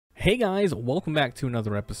Hey guys, welcome back to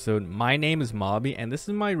another episode. My name is Mobby and this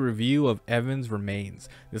is my review of Evan's Remains.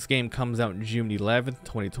 This game comes out June 11th,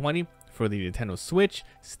 2020 for the Nintendo Switch,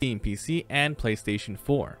 Steam PC, and PlayStation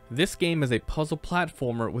 4. This game is a puzzle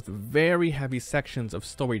platformer with very heavy sections of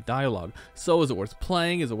story dialogue. So is it worth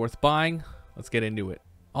playing? Is it worth buying? Let's get into it.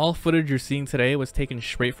 All footage you're seeing today was taken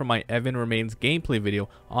straight from my Evan Remains gameplay video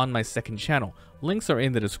on my second channel. Links are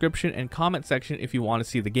in the description and comment section if you want to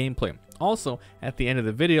see the gameplay. Also, at the end of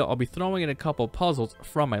the video, I'll be throwing in a couple puzzles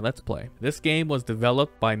from my Let's Play. This game was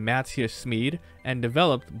developed by Matthias Smeed and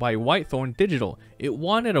developed by Whitethorn Digital. It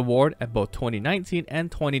won an award at both 2019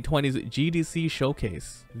 and 2020's GDC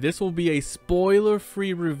Showcase. This will be a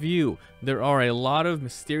spoiler-free review. There are a lot of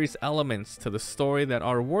mysterious elements to the story that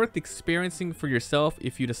are worth experiencing for yourself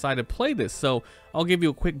if you decide to play this, so I'll give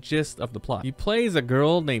you a quick gist of the plot. You play as a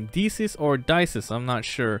girl named Dices or Dices, I'm not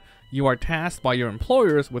sure. You are tasked by your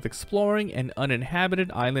employers with exploring an uninhabited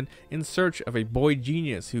island in search of a boy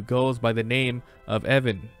genius who goes by the name of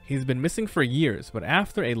Evan. He's been missing for years, but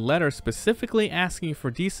after a letter specifically asking for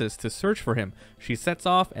Dices to search for him, she sets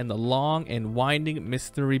off and the long and winding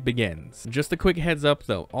mystery begins. Just a quick heads up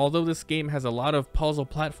though, although this game has a lot of puzzle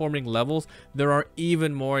platforming levels, there are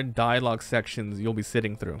even more dialogue sections you'll be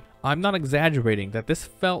sitting through. I'm not exaggerating that this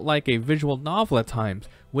felt like a visual novel at times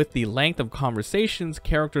with the length of conversations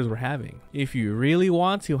characters were having. If you really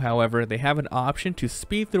want to, however, they have an option to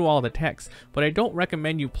speed through all the text, but I don't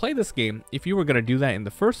recommend you play this game if you were going to do that in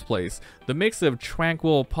the first place. The mix of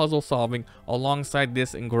tranquil puzzle solving alongside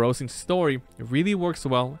this engrossing story really works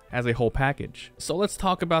well as a whole package. So let's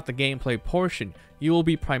talk about the gameplay portion. You will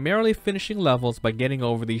be primarily finishing levels by getting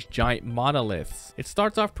over these giant monoliths. It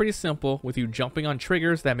starts off pretty simple with you jumping on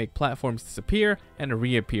triggers that make platforms disappear and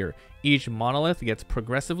reappear. Each monolith gets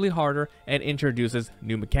progressively harder and introduces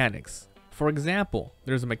new mechanics. For example,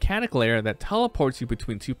 there's a mechanic layer that teleports you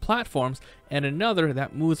between two platforms and another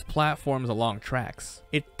that moves platforms along tracks.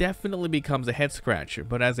 It definitely becomes a head scratcher,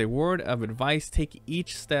 but as a word of advice, take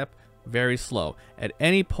each step very slow. At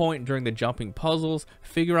any point during the jumping puzzles,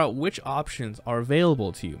 figure out which options are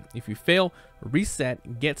available to you. If you fail,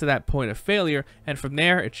 reset, get to that point of failure, and from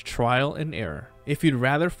there it's trial and error. If you'd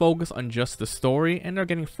rather focus on just the story and are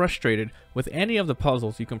getting frustrated with any of the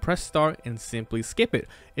puzzles, you can press start and simply skip it.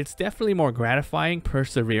 It's definitely more gratifying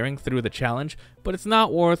persevering through the challenge, but it's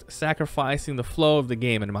not worth sacrificing the flow of the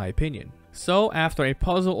game in my opinion. So after a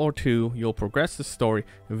puzzle or two, you'll progress the story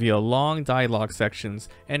via long dialogue sections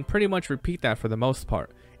and pretty much repeat that for the most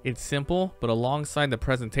part. It's simple, but alongside the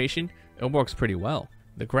presentation, it works pretty well.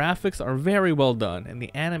 The graphics are very well done and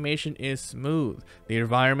the animation is smooth. The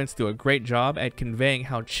environments do a great job at conveying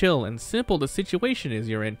how chill and simple the situation is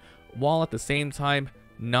you're in, while at the same time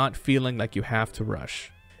not feeling like you have to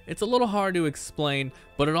rush. It's a little hard to explain,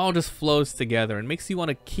 but it all just flows together and makes you want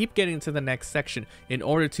to keep getting to the next section in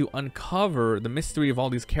order to uncover the mystery of all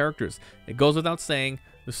these characters. It goes without saying,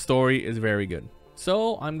 the story is very good.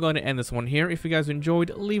 So I'm going to end this one here. If you guys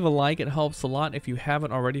enjoyed, leave a like. It helps a lot. If you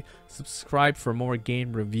haven't already, subscribe for more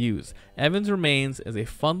game reviews. Evan's Remains is a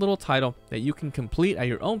fun little title that you can complete at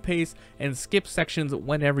your own pace and skip sections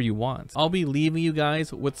whenever you want. I'll be leaving you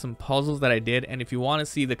guys with some puzzles that I did, and if you want to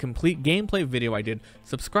see the complete gameplay video I did,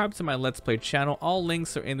 subscribe to my Let's Play channel. All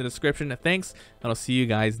links are in the description. Thanks, and I'll see you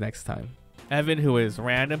guys next time. Evan, who is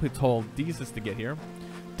random, who told Dices to get here.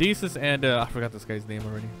 Dices and I forgot this guy's name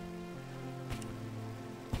already.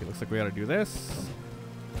 Okay, looks like we gotta do this.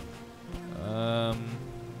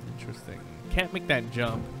 Interesting. Can't make that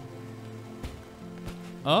jump.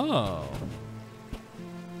 Oh.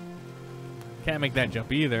 Can't make that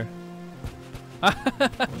jump either.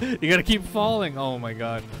 You gotta keep falling. Oh my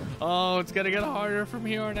god. Oh, it's gonna get harder from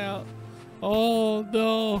here on out. Oh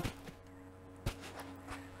no.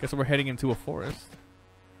 Guess we're heading into a forest.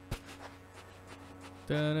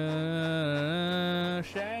 Da-da-da-da-da,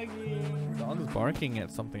 Shaggy. The dog is barking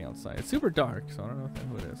at something outside. It's super dark, so I don't know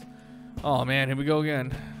who it is. Oh man, here we go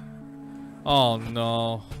again. Oh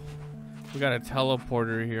no. We got a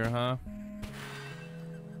teleporter here, huh?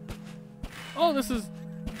 Oh, this is...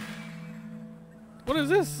 What is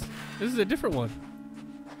this? This is a different one.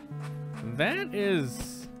 That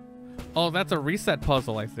is... Oh, that's a reset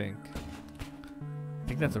puzzle, I think. I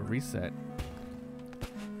think that's a reset.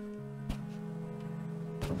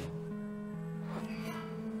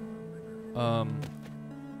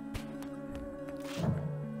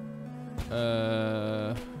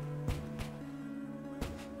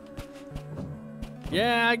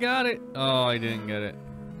 Yeah, I got it. Oh, I didn't get it.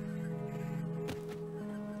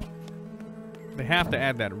 They have to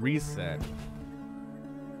add that reset.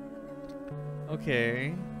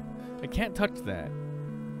 Okay. I can't touch that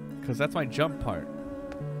because that's my jump part.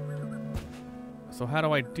 So how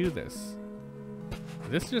do I do this?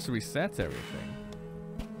 This just resets everything.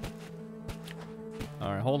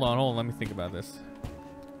 Alright, hold on, let me think about this.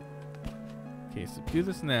 Okay, so do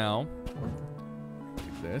this now. Do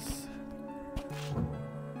this.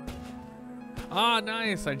 Ah,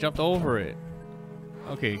 nice! I jumped over it.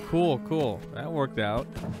 Okay, cool. That worked out.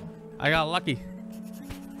 I got lucky.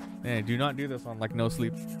 Man, do not do this on like no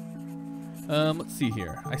sleep. Let's see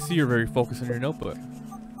here. I see you're very focused on your notebook.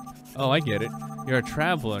 Oh, I get it. You're a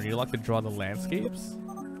traveler and you like to draw the landscapes?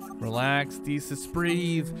 Relax, thesis,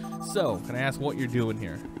 breathe. So, can I ask what you're doing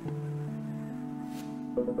here?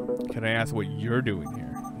 Can I ask what you're doing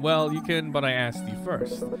here? Well, you can, but I asked you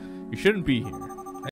first. You shouldn't be here.